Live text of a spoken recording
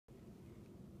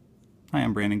Hi,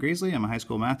 I'm Brandon Graisley. I'm a high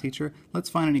school math teacher. Let's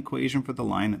find an equation for the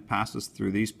line that passes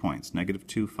through these points, negative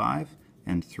 2, 5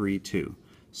 and 3, 2.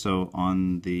 So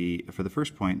for the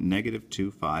first point, negative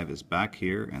 2, 5 is back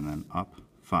here and then up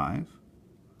 5.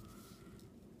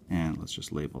 And let's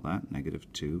just label that, negative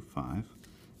 2, 5.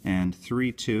 And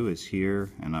 3, 2 is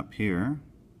here and up here.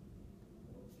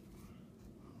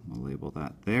 We'll label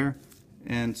that there.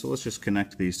 And so let's just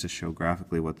connect these to show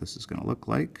graphically what this is going to look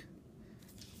like.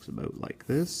 Looks about like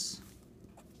this.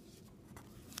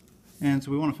 And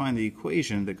so we want to find the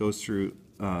equation that goes through,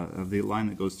 of the line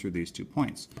that goes through these 2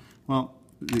 points. Well,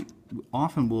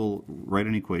 often we'll write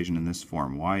an equation in this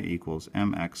form, y equals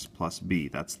mx plus b.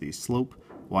 That's the slope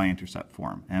y-intercept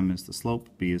form. M is the slope,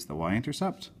 b is the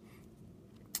y-intercept.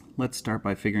 Let's start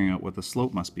by figuring out what the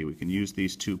slope must be. We can use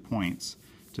these 2 points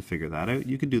to figure that out.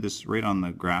 You could do this right on the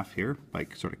graph here by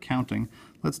sort of counting.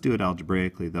 Let's do it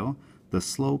algebraically though. The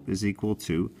slope is equal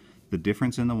to the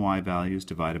difference in the y values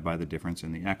divided by the difference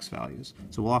in the x values.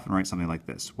 So we'll often write something like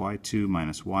this, y2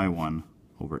 minus y1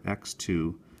 over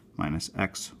x2 minus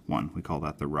x1. We call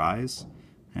that the rise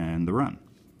and the run.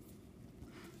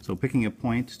 So picking a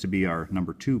point to be our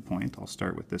number 2 point, I'll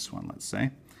start with this one, let's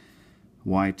say.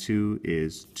 y2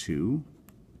 is 2,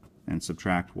 and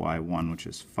subtract y1, which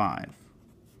is 5.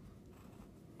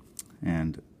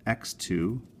 And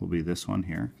x2 will be this one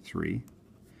here, 3.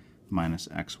 Minus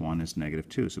x1 is negative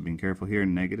 2. So being careful here,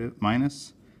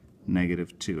 minus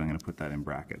negative 2. I'm going to put that in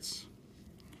brackets.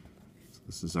 So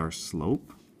this is our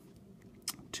slope.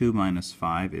 2 minus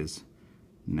 5 is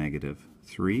negative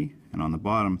 3. And on the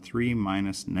bottom, 3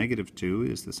 minus negative 2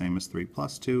 is the same as 3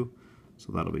 plus 2.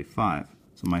 So that'll be 5.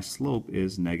 So my slope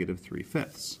is negative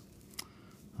 3/5.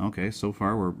 Okay, so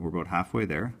far we're about halfway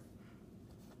there.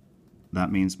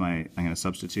 That means I'm going to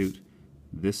substitute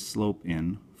this slope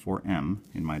in for m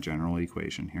in my general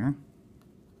equation here.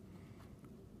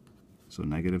 So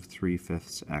negative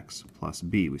 3/5 x plus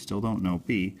b. We still don't know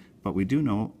b, but we do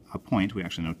know a point. We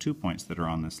actually know 2 points that are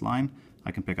on this line.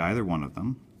 I can pick either one of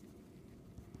them.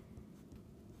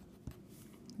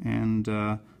 And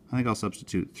I think I'll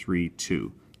substitute 3,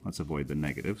 2. Let's avoid the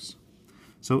negatives.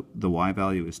 So the y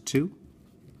value is 2.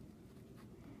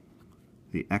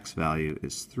 The x value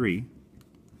is 3.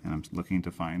 And I'm looking to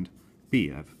find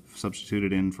b. I've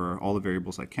substituted in for all the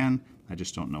variables I can. I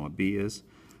just don't know what b is.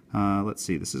 Let's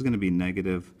see, this is going to be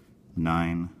negative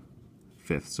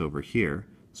 9/5 over here.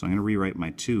 So I'm going to rewrite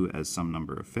my 2 as some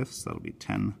number of fifths. That'll be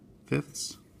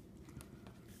 10/5.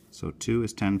 So 2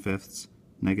 is 10/5.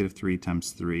 Negative 3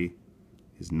 times 3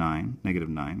 is 9, negative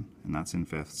 9, and that's in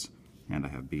fifths. And I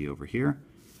have b over here.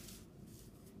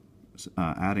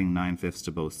 Adding 9/5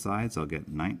 to both sides, I'll get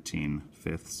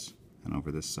 19/5. And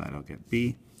over this side I'll get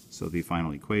b. So the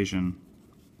final equation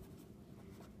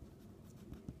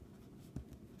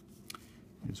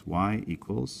is y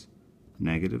equals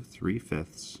negative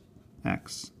 3/5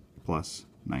 x plus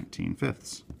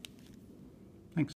 19/5.